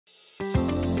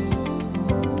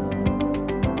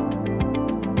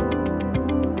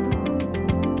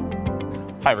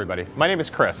Hi everybody, my name is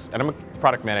Chris and I'm a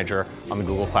product manager on the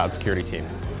Google Cloud Security team.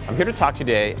 I'm here to talk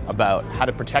today about how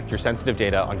to protect your sensitive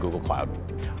data on Google Cloud.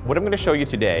 What I'm going to show you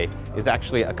today is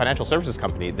actually a financial services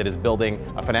company that is building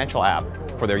a financial app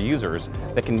for their users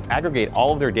that can aggregate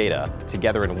all of their data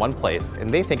together in one place,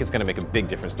 and they think it's going to make a big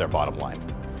difference to their bottom line.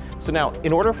 So now,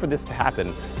 in order for this to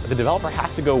happen, the developer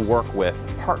has to go work with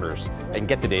partners and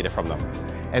get the data from them.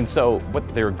 And so what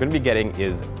they're going to be getting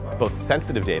is both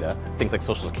sensitive data, things like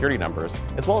social security numbers,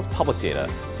 as well as public data,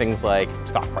 things like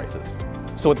stock prices.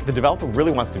 So what the developer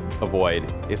really wants to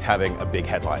avoid is having a big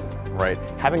headline, right?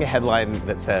 Having a headline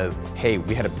that says, hey,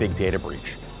 we had a big data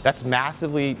breach. That's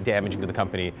massively damaging to the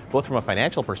company, both from a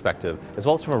financial perspective, as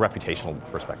well as from a reputational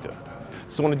perspective.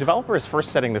 So when a developer is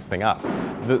first setting this thing up,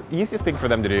 the easiest thing for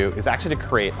them to do is actually to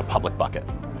create a public bucket,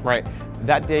 right?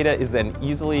 That data is then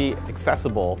easily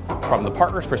accessible from the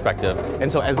partner's perspective.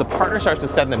 And so as the partner starts to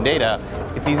send them data,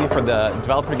 it's easy for the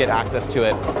developer to get access to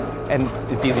it, and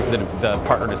it's easy for the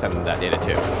partner to send them that data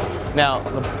too. Now,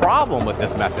 the problem with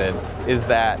this method is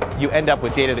that you end up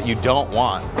with data that you don't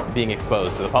want being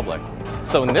exposed to the public.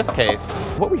 So in this case,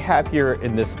 what we have here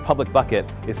in this public bucket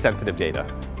is sensitive data.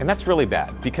 And that's really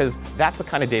bad because that's the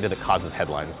kind of data that causes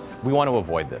headlines. We want to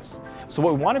avoid this. So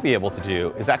what we want to be able to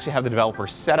do is actually have the developer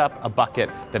set up a bucket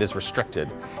that is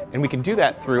restricted. And we can do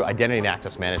that through identity and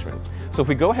access management. So if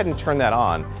we go ahead and turn that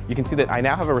on, you can see that I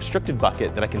now have a restricted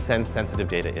bucket that I can send sensitive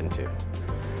data into.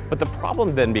 But the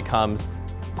problem then becomes,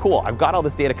 cool, I've got all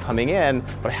this data coming in,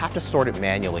 but I have to sort it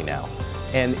manually now.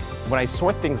 And when I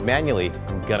sort things manually,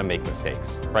 I'm gonna make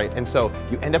mistakes, right? And so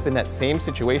you end up in that same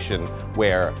situation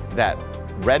where that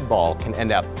red ball can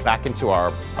end up back into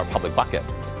our public bucket.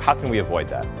 How can we avoid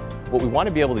that? What we want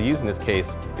to be able to use in this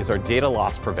case is our data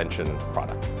loss prevention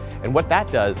product. And what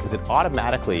that does is it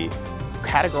automatically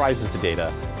categorizes the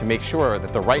data to make sure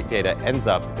that the right data ends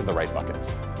up in the right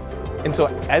buckets. And so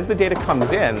as the data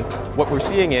comes in, what we're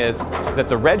seeing is that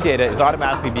the red data is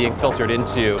automatically being filtered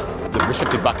into the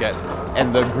restricted bucket,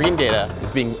 and the green data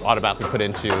is being automatically put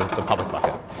into the public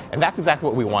bucket. And that's exactly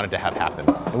what we wanted to have happen.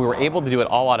 And we were able to do it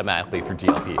all automatically through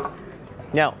DLP.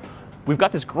 Now, we've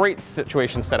got this great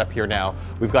situation set up here now.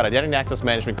 We've got identity and access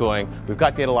management going. We've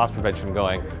got data loss prevention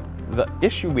going. The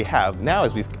issue we have now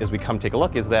as we come take a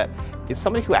look is that if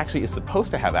somebody who actually is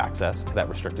supposed to have access to that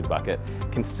restricted bucket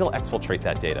can still exfiltrate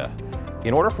that data.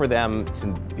 In order for them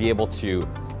to be able to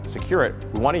secure it,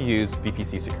 we want to use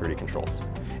VPC security controls.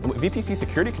 And what VPC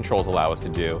security controls allow us to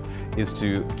do is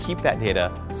to keep that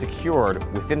data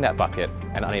secured within that bucket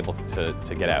and unable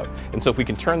to get out. And so if we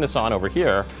can turn this on over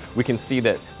here, we can see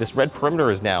that this red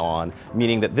perimeter is now on,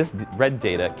 meaning that this red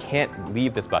data can't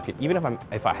leave this bucket even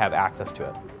if I have access to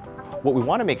it. What we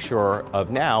want to make sure of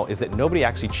now is that nobody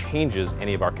actually changes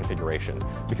any of our configuration,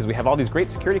 because we have all these great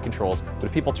security controls, but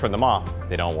if people turn them off,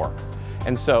 they don't work.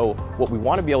 And so what we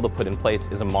want to be able to put in place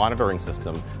is a monitoring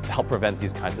system to help prevent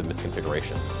these kinds of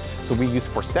misconfigurations. So we use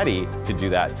Forseti to do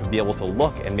that, to be able to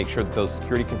look and make sure that those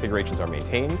security configurations are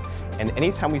maintained. And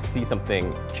anytime we see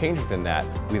something change within that,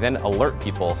 we then alert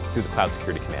people through the Cloud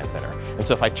Security Command Center. And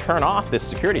so if I turn off this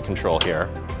security control here,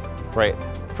 right,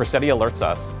 Forseti alerts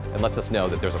us and lets us know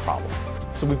that there's a problem.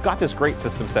 So we've got this great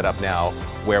system set up now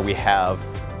where we have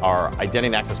our identity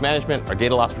and access management, our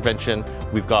data loss prevention,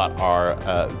 we've got our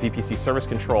VPC service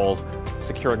controls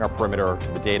securing our perimeter to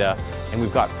the data, and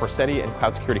we've got Forseti and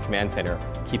Cloud Security Command Center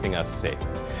keeping us safe.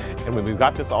 And when we've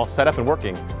got this all set up and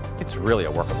working, it's really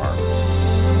a work of art.